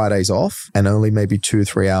Mondays and Fridays off and only maybe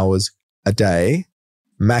 2-3 hours a day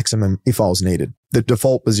maximum if I was needed. The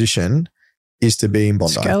default position is to be in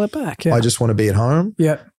Bondi. Scale it back. Yeah. I just want to be at home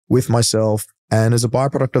with myself. And as a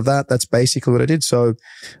byproduct of that, that's basically what I did. So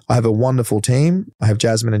I have a wonderful team. I have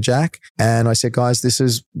Jasmine and Jack. And I said, guys, this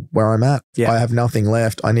is where I'm at. Yeah. I have nothing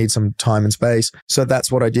left. I need some time and space. So that's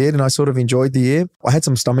what I did. And I sort of enjoyed the year. I had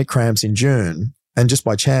some stomach cramps in June. And just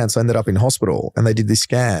by chance, I ended up in hospital and they did this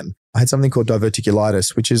scan. I had something called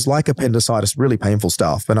diverticulitis, which is like appendicitis, really painful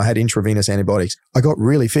stuff. And I had intravenous antibiotics. I got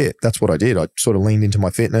really fit. That's what I did. I sort of leaned into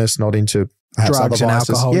my fitness, not into drugs and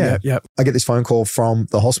alcohol. Yeah. Yep. I get this phone call from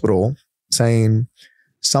the hospital saying,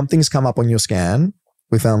 something's come up on your scan.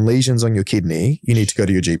 We found lesions on your kidney. You need to go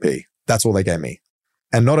to your GP. That's all they gave me.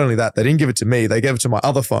 And not only that, they didn't give it to me. They gave it to my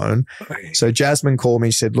other phone. So Jasmine called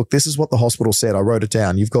me. She said, look, this is what the hospital said. I wrote it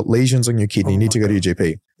down. You've got lesions on your kidney. You need to go to your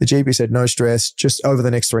GP. The GP said, no stress. Just over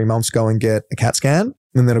the next 3 months, go and get a CAT scan.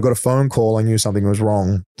 And then I got a phone call. I knew something was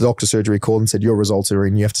wrong. The doctor surgery called and said, your results are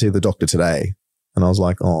in. You have to see the doctor today. And I was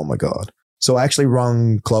like, oh my God. So I actually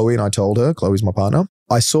rung Chloe and I told her, Chloe's my partner.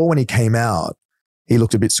 I saw when he came out, he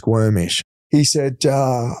looked a bit squirmish. He said,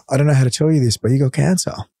 I don't know how to tell you this, but you got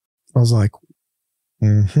cancer. I was like,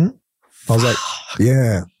 I was like,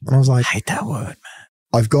 yeah. And I was like, I hate that word, man.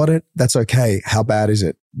 I've got it. That's okay. How bad is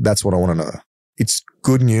it? That's what I want to know. It's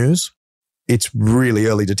good news. It's really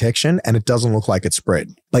early detection and it doesn't look like it's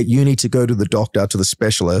spread. Like you need to go to the doctor, to the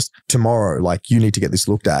specialist tomorrow. Like you need to get this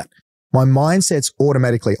looked at. My mindset's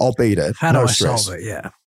automatically, I'll beat it. How do I solve it? Yeah.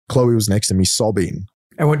 Chloe was next to me sobbing.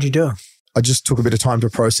 And what'd you do? I just took a bit of time to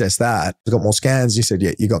process that. I got more scans. He said,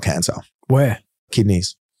 yeah, you got cancer. Where?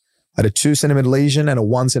 Kidneys. I had a 2 centimeter lesion and a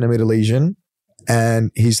 1 centimeter lesion. And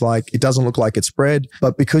he's like, it doesn't look like it's spread,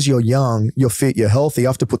 but because you're young, you're fit, you're healthy, I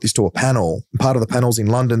have to put this to a panel. Part of the panel's in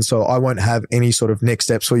London, so I won't have any sort of next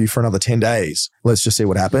steps for you for another 10 days. Let's just see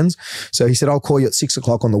what happens. So he said, I'll call you at 6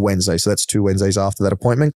 o'clock on the Wednesday. So that's 2 Wednesdays after that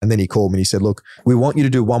appointment. And then he called me and he said, look, we want you to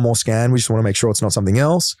do one more scan. We just want to make sure it's not something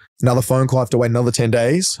else. Another phone call. I have to wait another 10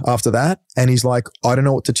 days after that. And he's like, I don't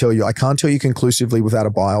know what to tell you. I can't tell you conclusively without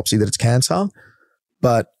a biopsy that it's cancer,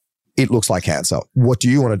 but it looks like cancer. What do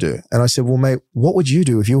you want to do? And I said, well, mate, what would you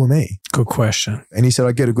do if you were me? Good question. And he said,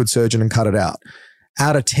 I'd get a good surgeon and cut it out.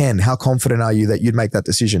 Out of 10, how confident are you that you'd make that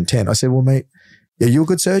decision? 10. I said, well, mate, are you a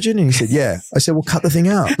good surgeon? And he said, yeah. I said, well, cut the thing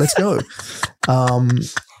out. Let's go.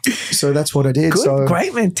 So that's what I did.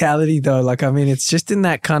 Great mentality though. Like, I mean, it's just in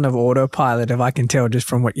that kind of autopilot, if I can tell just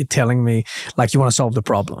from what you're telling me, like you want to solve the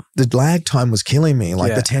problem. The lag time was killing me.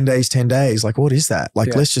 Like the 10 days, like what is that?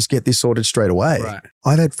 Like, let's just get this sorted straight away. Right.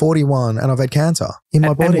 I've had 41 and I've had cancer in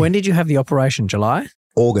my body. And when did you have the operation? July?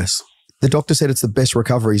 August. The doctor said it's the best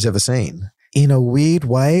recovery he's ever seen. In a weird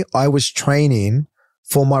way, I was training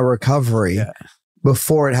for my recovery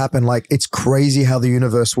before it happened. Like, it's crazy how the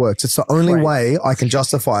universe works. It's the only way I can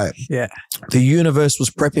justify it. Yeah. The universe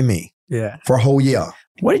was prepping me for a whole year.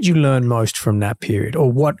 What did you learn most from that period?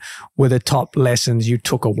 Or what were the top lessons you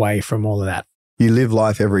took away from all of that? You live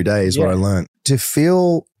life every day is what I learned. To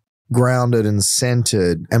feel grounded and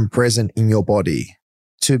centered and present in your body,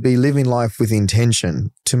 to be living life with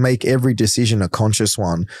intention, to make every decision a conscious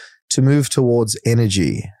one, to move towards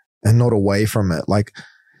energy and not away from it. Like,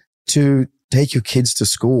 to take your kids to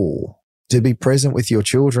school, to be present with your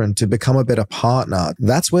children, to become a better partner.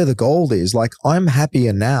 That's where the goal is. Like, I'm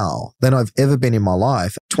happier now than I've ever been in my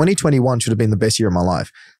life. 2021 should have been the best year of my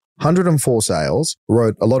life. 104 sales,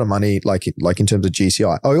 wrote a lot of money, like in terms of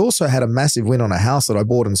GCI. I also had a massive win on a house that I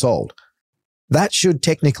bought and sold. That should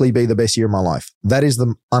technically be the best year of my life. That is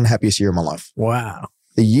the unhappiest year of my life. Wow.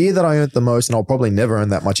 The year that I earned the most, and I'll probably never earn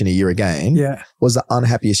that much in a year again, was the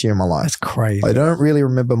unhappiest year of my life. That's crazy. I don't really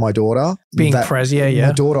remember my daughter. Being present,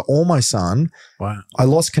 my daughter or my son. Wow. I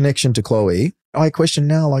lost connection to Chloe. I question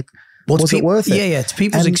now, like, was it worth it? Yeah. It's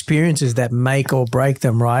people's experiences that make or break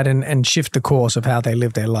them, right? And shift the course of how they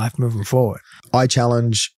live their life moving forward. I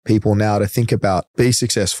challenge people now to think about, be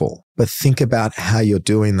successful, but think about how you're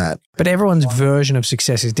doing that. But everyone's version of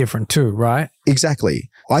success is different too, right? Exactly.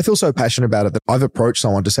 I feel so passionate about it that I've approached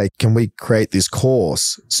someone to say, can we create this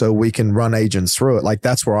course so we can run agents through it? Like,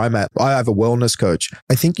 that's where I'm at. I have a wellness coach.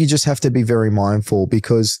 I think you just have to be very mindful,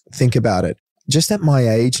 because think about it. Just at my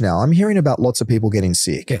age now, I'm hearing about lots of people getting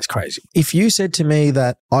sick. Yeah, it's crazy. If you said to me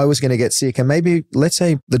that I was going to get sick and maybe, let's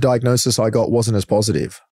say the diagnosis I got wasn't as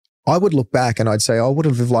positive, I would look back and I'd say, I would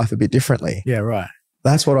have lived life a bit differently. Yeah, right.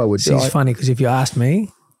 That's what I would do. It's funny because if you asked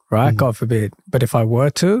me, right, God forbid, but if I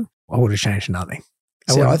were to, I would have changed nothing.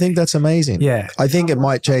 I think that's amazing. Yeah. I think it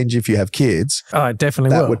might change if you have kids. Oh, it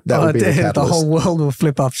definitely will. That would be the catalyst. The whole world will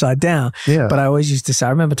flip upside down. Yeah. But I always used to say, I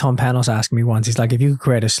remember Tom Panos asking me once, he's like, if you could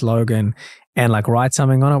create a slogan and like write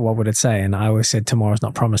something on it, what would it say? And I always said, tomorrow's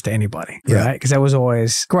not promised to anybody, right? Because that was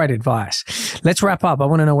always great advice. Let's wrap up. I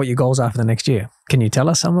want to know what your goals are for the next year. Can you tell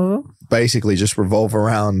us some of them? Basically just revolve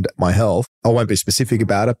around my health. I won't be specific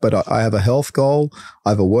about it, but I have a health goal, I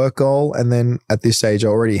have a work goal, and then at this stage I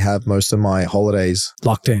already have most of my holidays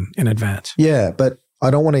locked in advance. Yeah, but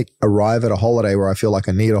I don't want to arrive at a holiday where I feel like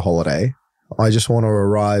I need a holiday. I just want to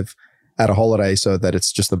arrive at a holiday so that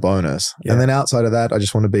it's just a bonus. Yeah. And then outside of that, I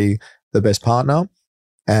just want to be the best partner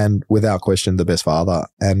and without question, the best father.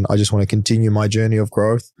 And I just want to continue my journey of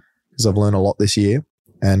growth because I've learned a lot this year.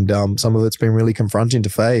 And some of it's been really confronting to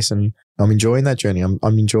face, and I'm enjoying that journey. I'm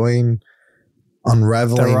enjoying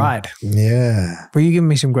unraveling. The ride. Yeah. Well, you giving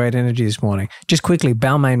me some great energy this morning. Just quickly,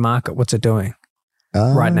 Balmain Market, what's it doing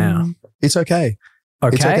right now? It's okay.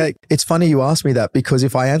 Okay. It's okay. It's funny you asked me that, because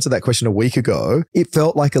if I answered that question a week ago, it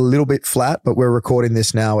felt like a little bit flat, but we're recording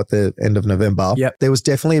this now at the end of November. Yep. There was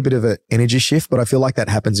definitely a bit of an energy shift, but I feel like that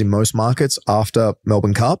happens in most markets after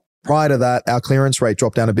Melbourne Cup. Prior to that, our clearance rate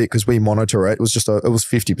dropped down a bit because we monitor it. It was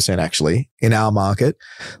 50% actually in our market.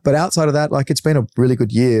 But outside of that, like, it's been a really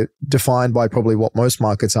good year, defined by probably what most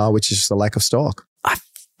markets are, which is just a lack of stock. I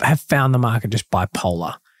have found the market just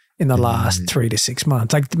bipolar in the last 3 to 6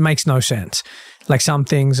 months. Like, it makes no sense. Like, some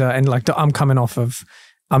things are, and like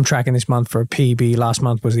I'm tracking this month for a PB. Last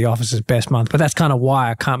month was the office's best month, but that's kind of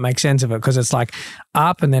why I can't make sense of it, because it's like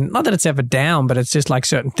up and then, not that it's ever down, but it's just like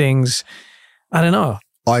certain things, I don't know.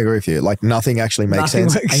 I agree with you. Like, nothing actually makes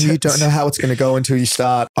sense. And you don't know how it's going to go until you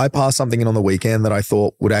start. I passed something in on the weekend that I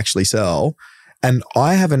thought would actually sell. And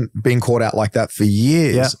I haven't been caught out like that for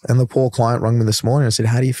years. Yeah. And the poor client rang me this morning and said,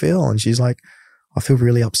 how do you feel? And she's like, I feel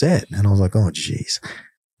really upset. And I was like, oh, geez.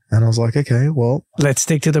 And I was like, okay, well. Let's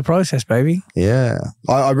stick to the process, baby. Yeah.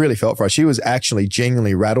 I really felt for her. She was actually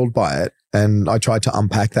genuinely rattled by it. And I tried to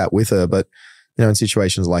unpack that with her. But, in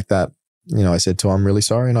situations like that, I said to her, I'm really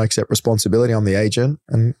sorry and I accept responsibility. I'm the agent,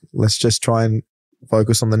 and let's just try and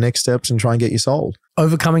focus on the next steps and try and get you sold.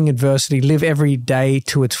 Overcoming adversity, live every day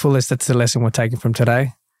to its fullest. That's the lesson we're taking from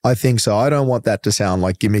today. I think so. I don't want that to sound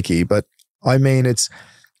like gimmicky, but I mean, it's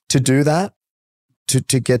to do that,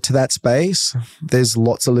 to get to that space, there's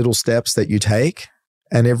lots of little steps that you take,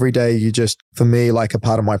 And every day you just, for me, like a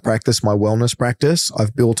part of my practice, my wellness practice,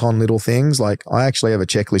 I've built on little things. Like I actually have a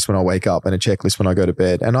checklist when I wake up and a checklist when I go to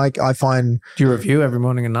bed. And I find... Do you review every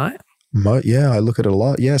morning and night? Yeah, I look at it a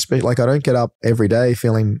lot. Yeah, like I don't get up every day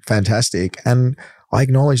feeling fantastic. And I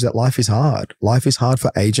acknowledge that life is hard. Life is hard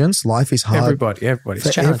for agents. Life is hard. Everybody's for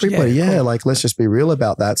challenging. everybody. Yeah, like let's just be real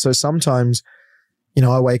about that. So sometimes,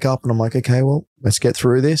 I wake up and I'm like, okay, well, let's get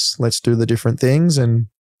through this. Let's do the different things. And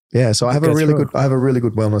yeah, so I have a really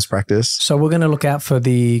good wellness practice. So we're going to look out for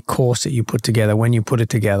the course that you put together when you put it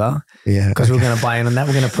together. Yeah. Because we're going to buy in on that.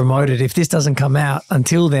 We're going to promote it. If this doesn't come out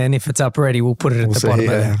until then, if it's up already, we'll put it at the bottom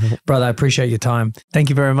of it. Brother, I appreciate your time. Thank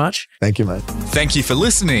you very much. Thank you, mate. Thank you for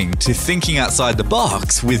listening to Thinking Outside the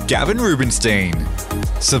Box with Gavin Rubinstein.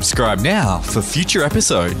 Subscribe now for future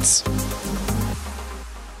episodes.